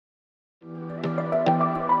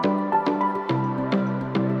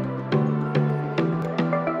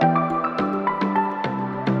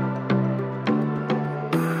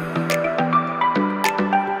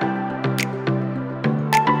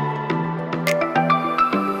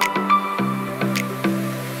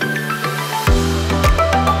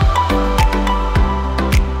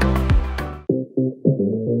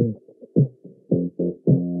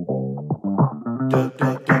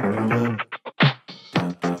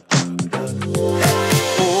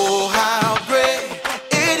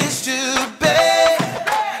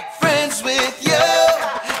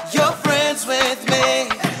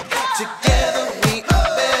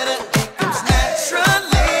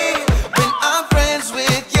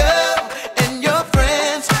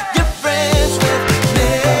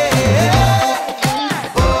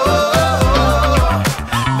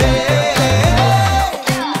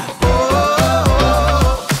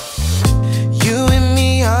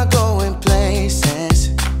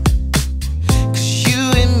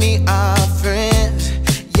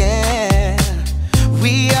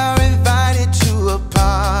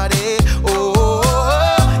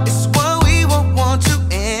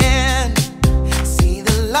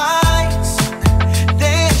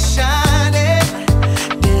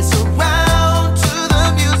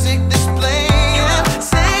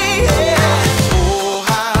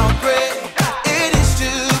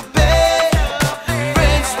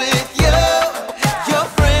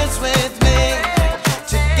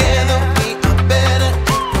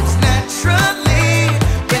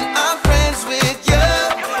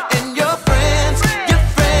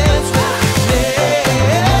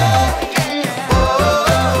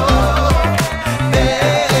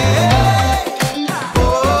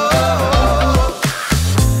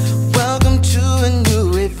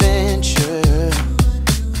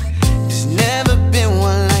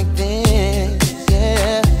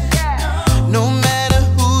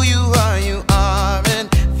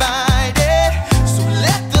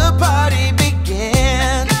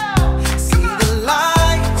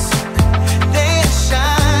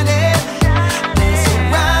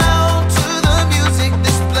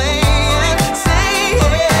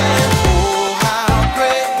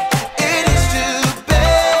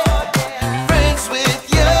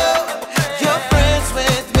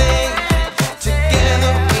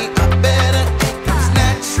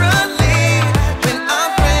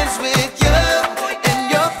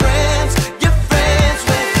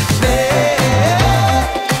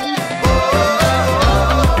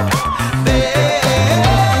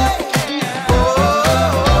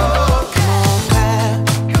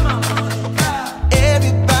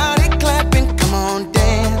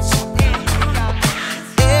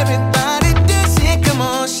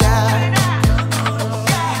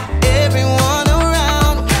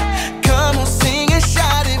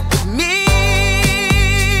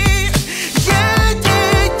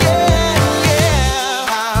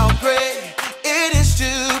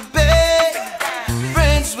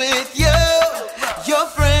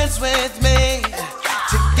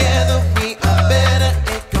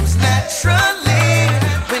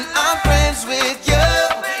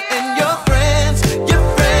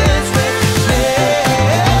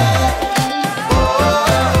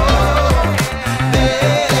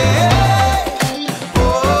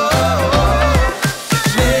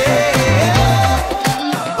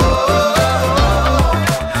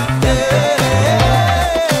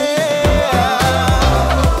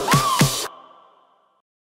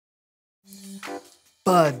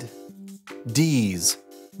D's,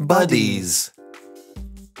 buddies.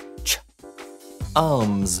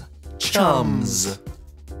 Chums.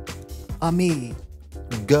 Ami.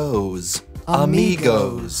 Goes,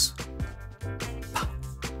 amigos.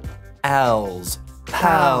 Als,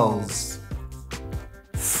 pals.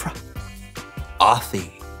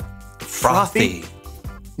 Frothy, frothy.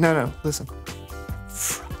 No, listen.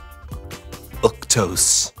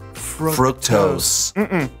 Fructose, fructose.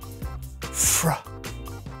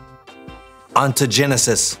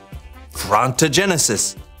 Ontogenesis,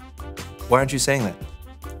 frontogenesis. Why aren't you saying that?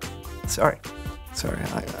 Sorry,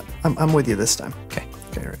 I'm with you this time. Okay,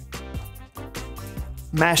 right.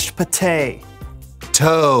 Mashed pate.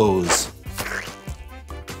 Toes.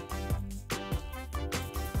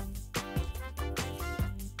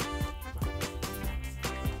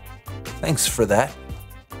 Thanks for that.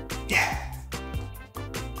 Yeah.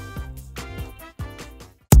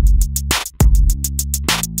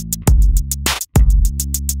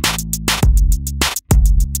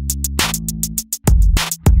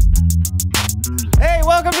 Hey,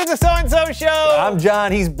 welcome to the So-and-So Show. I'm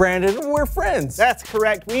John, he's Brandon, and we're friends. That's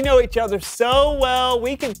correct. We know each other so well,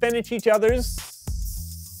 we can finish each other's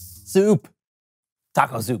Soup.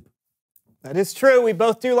 Taco soup. That is true. We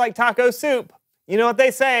both do like taco soup. You know what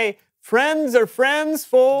they say, friends are friends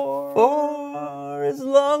For as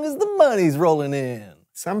long as the money's rolling in.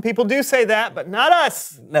 Some people do say that, but not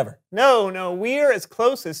us. Never. No, we're as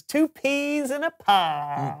close as two peas in a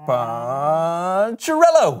pod.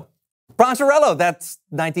 Poncherello. Poncherello, that's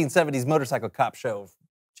 1970s motorcycle cop show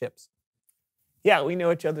chips. Yeah, we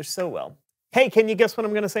know each other so well. Hey, can you guess what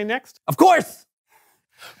I'm going to say next? Of course.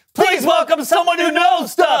 Please welcome someone who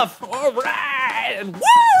knows stuff. All right.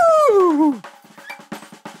 Woo!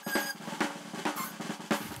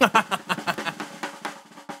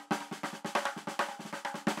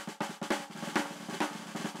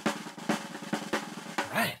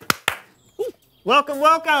 Right. Welcome.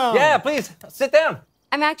 Yeah, please, sit down.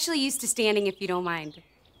 I'm actually used to standing if you don't mind.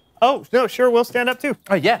 Oh, no, sure, we'll stand up too.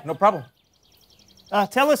 Oh, yeah, no problem.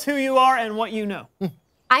 Tell us who you are and what you know.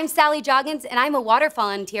 I'm Sally Joggins, and I'm a water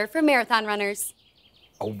volunteer for marathon runners.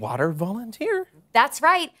 A water volunteer? That's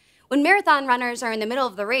right. When marathon runners are in the middle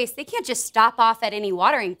of the race, they can't just stop off at any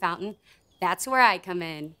watering fountain. That's where I come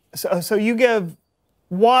in. So you give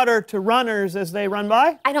water to runners as they run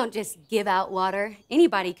by? I don't just give out water.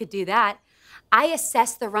 Anybody could do that. I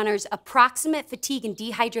assess the runners' approximate fatigue and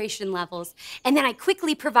dehydration levels, and then I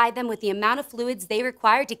quickly provide them with the amount of fluids they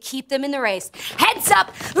require to keep them in the race. Heads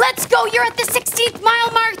up! Let's go! You're at the 16th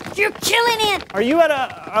mile mark! You're killing it! Are you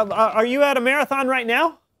at a marathon right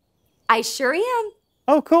now? I sure am.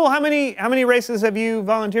 Oh, cool. How many races have you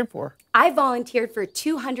volunteered for? I volunteered for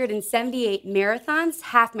 278 marathons,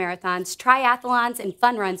 half marathons, triathlons, and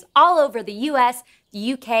fun runs all over the US,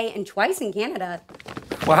 the UK, and twice in Canada.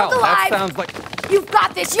 Wow, Look that alive. sounds like... You've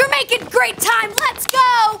got this. You're making great time. Let's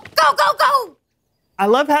go. Go, go, go. I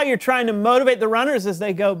love how you're trying to motivate the runners as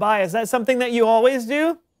they go by. Is that something that you always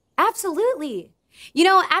do? Absolutely. You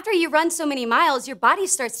know, after you run so many miles, your body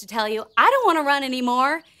starts to tell you, I don't want to run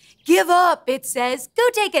anymore. Give up, it says. Go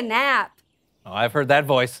take a nap. Oh, I've heard that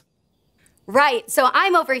voice. Right, so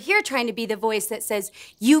I'm over here trying to be the voice that says,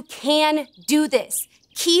 you can do this.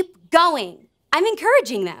 Keep going. I'm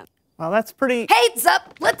encouraging them. Well, that's pretty... Heads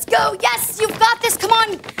up, let's go. Yes, you've got this, come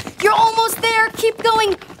on. You're almost there, keep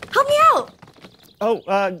going. Help me out. Oh,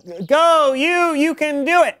 go, you can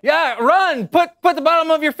do it. Yeah, run. Put the bottom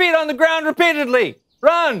of your feet on the ground repeatedly.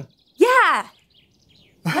 Run. Yeah,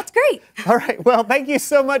 that's great. All right, well, thank you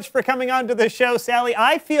so much for coming on to the show, Sally.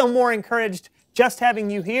 I feel more encouraged just having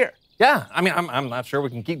you here. Yeah, I mean, I'm not sure we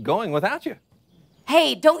can keep going without you.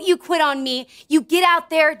 Hey, don't you quit on me. You get out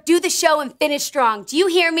there, do the show, and finish strong. Do you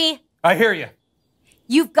hear me? I hear you.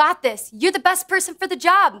 You've got this. You're the best person for the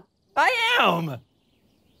job. I am.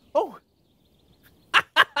 Oh.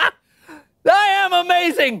 I am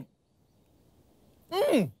amazing.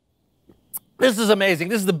 This is amazing.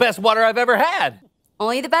 This is the best water I've ever had.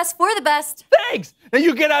 Only the best for the best. Thanks. Now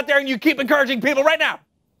you get out there and you keep encouraging people right now.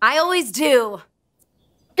 I always do.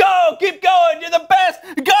 Go, keep going. You're the best.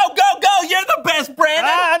 Go, go, go. You're the best, Brandon.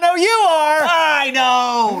 I know you are. I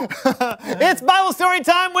know. It's Bible story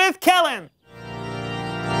time with Kellen.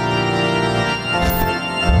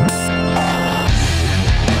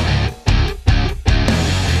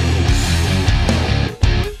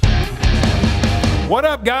 What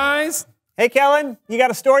up, guys? Hey, Kellen, you got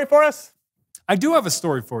a story for us? I do have a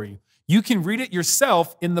story for you. You can read it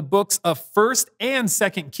yourself in the books of 1st and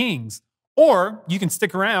 2nd Kings, or you can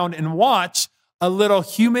stick around and watch a little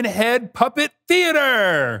human head puppet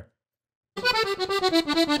theater.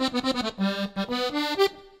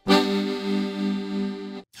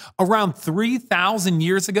 Around 3,000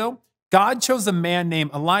 years ago, God chose a man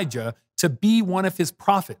named Elijah to be one of his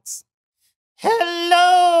prophets.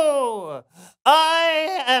 Hello!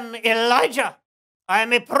 I am Elijah. I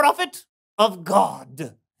am a prophet of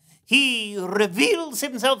God. He reveals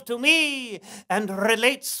himself to me and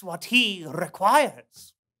relates what he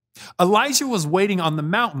requires. Elijah was waiting on the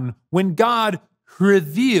mountain when God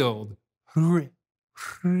revealed.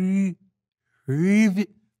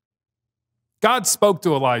 God spoke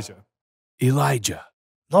to Elijah. Elijah,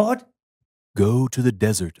 Lord, go to the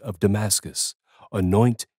desert of Damascus.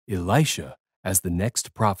 Anoint Elisha as the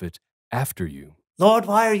next prophet after you, Lord,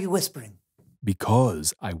 why are you whispering?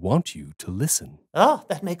 because I want you to listen. Oh,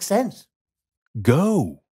 that makes sense.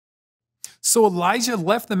 Go. So Elijah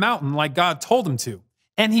left the mountain like God told him to,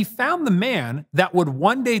 and he found the man that would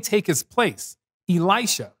one day take his place,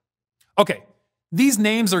 Elisha. Okay, these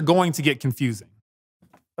names are going to get confusing.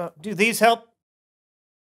 Do these help?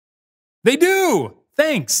 They do.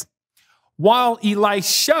 Thanks. While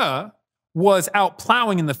Elisha was out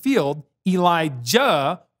plowing in the field,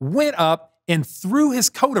 Elijah went up and threw his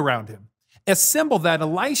coat around him, a symbol that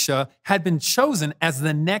Elisha had been chosen as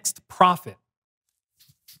the next prophet.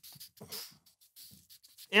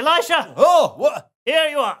 Elisha, Oh, what? here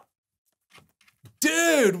you are.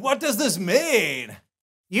 Dude, what does this mean?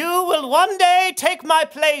 You will one day take my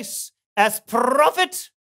place as prophet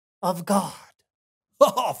of God.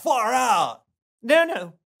 Oh, far out.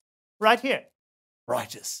 No, right here.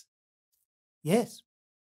 Righteous. Yes.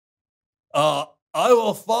 I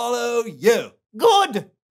will follow you. Good.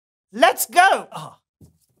 Let's go.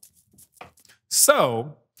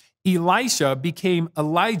 So Elisha became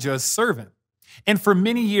Elijah's servant. And for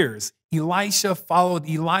many years, Elisha followed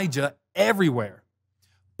Elijah everywhere.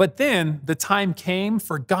 But then the time came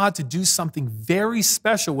for God to do something very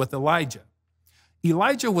special with Elijah.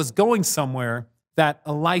 Elijah was going somewhere that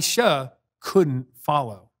Elisha couldn't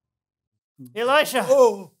follow. Elisha,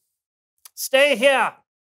 Oh, stay here.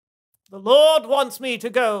 The Lord wants me to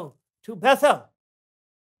go to Bethel.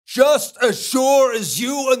 just as sure as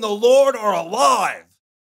you and the Lord are alive,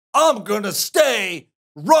 I'm gonna stay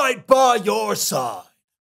right by your side.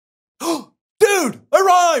 Dude,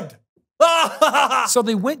 I rhymed! So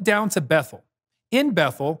they went down to Bethel. In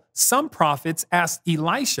Bethel, some prophets asked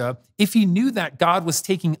Elisha if he knew that God was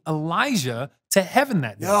taking Elijah to heaven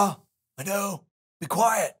that day. Yeah, I know. Be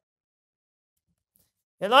quiet.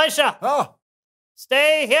 Elisha, Oh,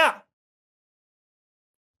 stay here.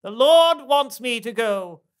 The Lord wants me to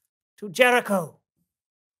go to Jericho.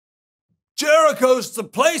 Jericho's the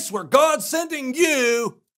place where God's sending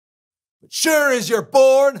you. But sure as you're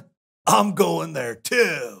born, I'm going there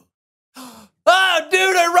too. Ah,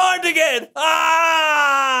 dude, I rhymed again.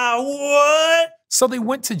 Ah, what? So they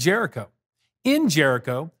went to Jericho. In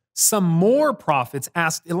Jericho, some more prophets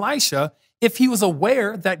asked Elisha if he was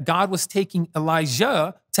aware that God was taking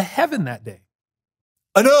Elijah to heaven that day.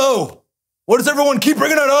 I know. What does everyone keep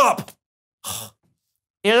bringing it up?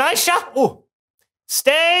 Elisha, Oh,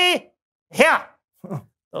 stay here.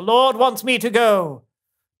 The Lord wants me to go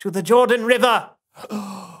to the Jordan River.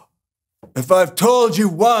 if I've told you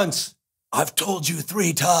once, I've told you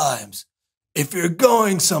 3 times. If you're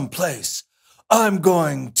going someplace, I'm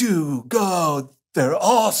going to go there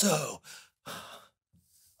also.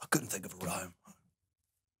 I couldn't think of a rhyme.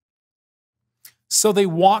 So they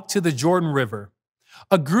walked to the Jordan River.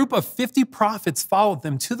 A group of 50 prophets followed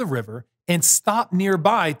them to the river and stopped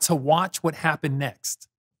nearby to watch what happened next.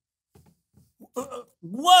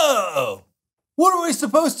 Whoa! What are we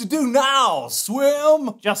supposed to do now?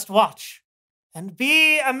 Swim? Just watch and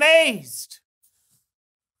be amazed.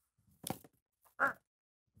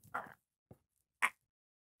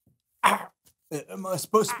 Am I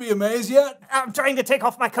supposed to be amazed yet? I'm trying to take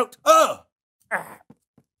off my coat. Oh!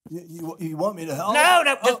 You want me to help?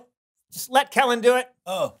 No, just let Kellen do it.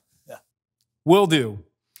 Oh, yeah. Will do.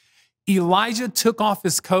 Elijah took off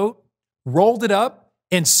his coat, rolled it up,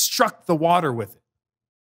 and struck the water with it.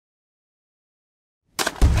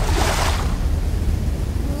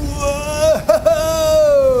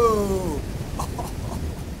 Whoa!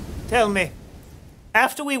 Tell me,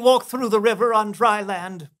 after we walk through the river on dry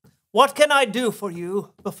land, what can I do for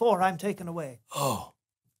you before I'm taken away? Oh,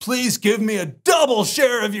 please give me a double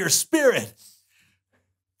share of your spirit.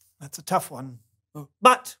 That's a tough one.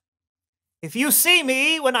 But if you see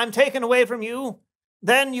me when I'm taken away from you,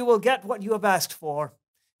 then you will get what you have asked for.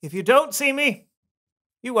 If you don't see me,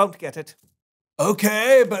 you won't get it.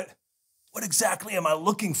 Okay, but what exactly am I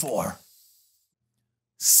looking for?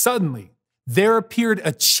 Suddenly, there appeared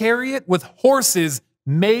a chariot with horses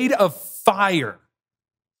made of fire.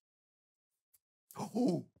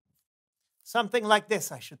 Oh, Something like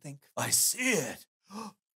this, I should think. I see it.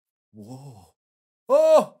 Whoa.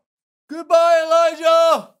 Oh, goodbye,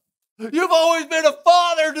 Elijah. You've always been a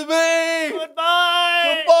father to me.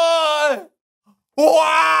 Goodbye. Goodbye.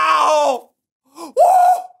 Wow.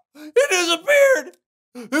 Whoa. It disappeared.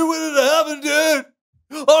 It went into heaven,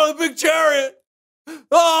 dude. On a big chariot.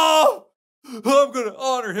 Oh, I'm going to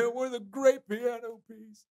honor him with a great piano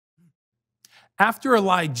piece. After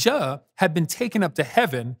Elijah had been taken up to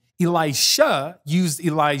heaven, Elisha used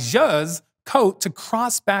Elijah's coat to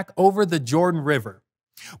cross back over the Jordan River.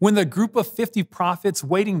 When the group of 50 prophets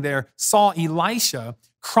waiting there saw Elisha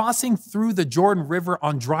crossing through the Jordan River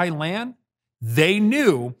on dry land, they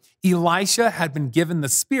knew Elisha had been given the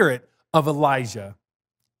spirit of Elijah.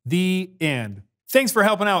 The end. Thanks for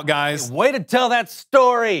helping out, guys. Way to tell that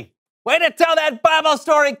story. Way to tell that Bible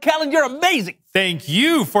story, Kellen. You're amazing. Thank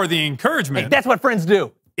you for the encouragement. Hey, that's what friends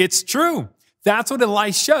do. It's true. That's what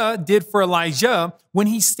Elisha did for Elijah when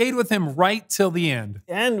he stayed with him right till the end.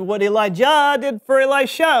 And what Elijah did for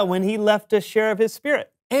Elisha when he left a share of his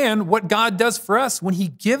spirit. And what God does for us when he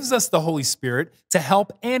gives us the Holy Spirit to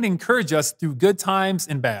help and encourage us through good times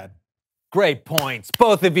and bad. Great points,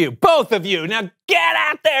 both of you, both of you. Now get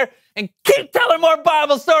out there and keep telling more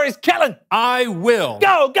Bible stories, Kellen. I will.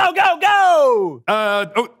 Go, go, go, go.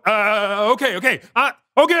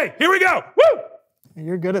 Okay, here we go. Woo!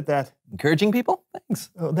 You're good at that. Encouraging people? Thanks.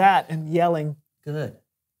 Oh, that and yelling. Good.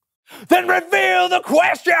 Then reveal the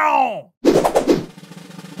question.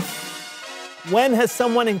 When has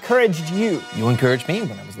someone encouraged you? You encouraged me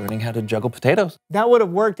when I was learning how to juggle potatoes. That would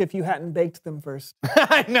have worked if you hadn't baked them first.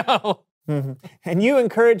 I know. And you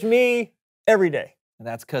encourage me every day.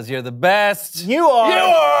 That's because you're the best. You are. You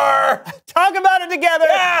are. Talk about it together.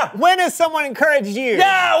 Yeah. When has someone encouraged you?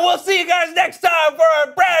 Yeah, we'll see you guys next time for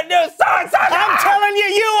a brand new song. I'm telling you,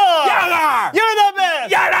 you are. You are. You're the best.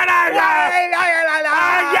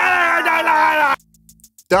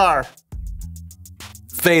 Dar.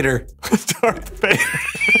 Fader. Darth Vader.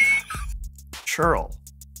 Churl.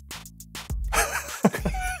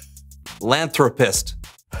 Lanthropist.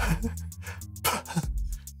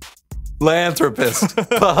 Lanthropist.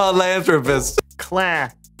 Lanthropist.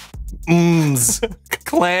 Cla.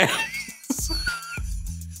 Clan.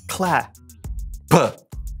 Cla.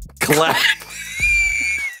 Clan.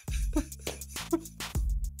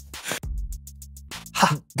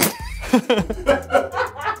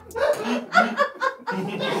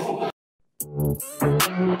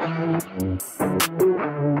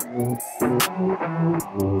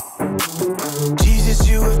 Jesus,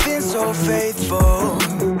 you have been so faithful.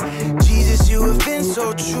 Jesus, you have been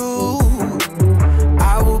so true.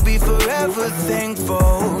 I will be forever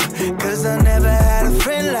thankful, 'cause I never had a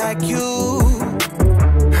friend like you.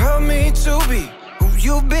 Help me to be who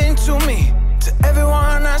you've been to me, to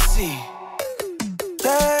everyone I see.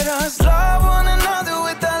 Let us love one another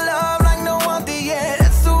with a love like no other yet.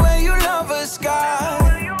 That's the way you love us, God.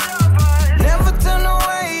 Never turn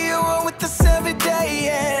away, you are with us every day,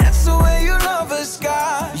 yeah. That's the way you love us,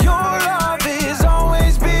 God. Your love has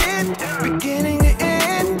always been beginning to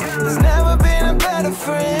end. There's never been a better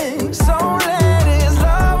friend. So let us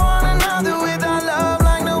love one another with our love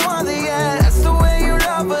like no other yet. That's the way you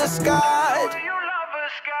love us, God.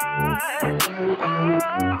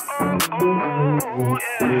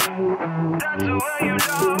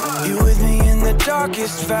 You're with me in the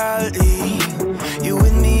darkest valley. You're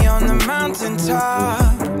with me on the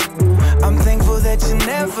mountaintop. I'm thankful that you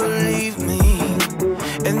never leave me,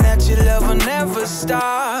 and that your love will never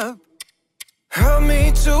stop. Help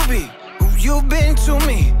me to be who you've been to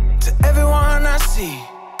me, to everyone I see.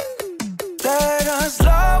 Let us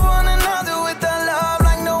love one another with a love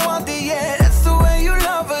like no other yet. That's the way you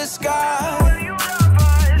love us, God.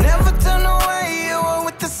 Never turn away, you are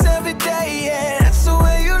with us every day, yeah. That's the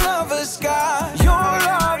way you love us, God. Your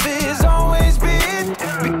love has always been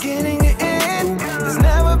beginning to end. There's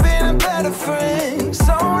never been a better friend.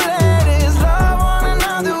 So let us love one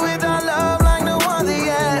another with our love like no other,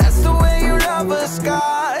 yeah. That's the way you love us,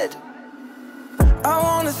 God. I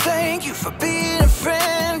wanna thank you for being a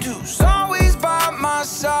friend who's always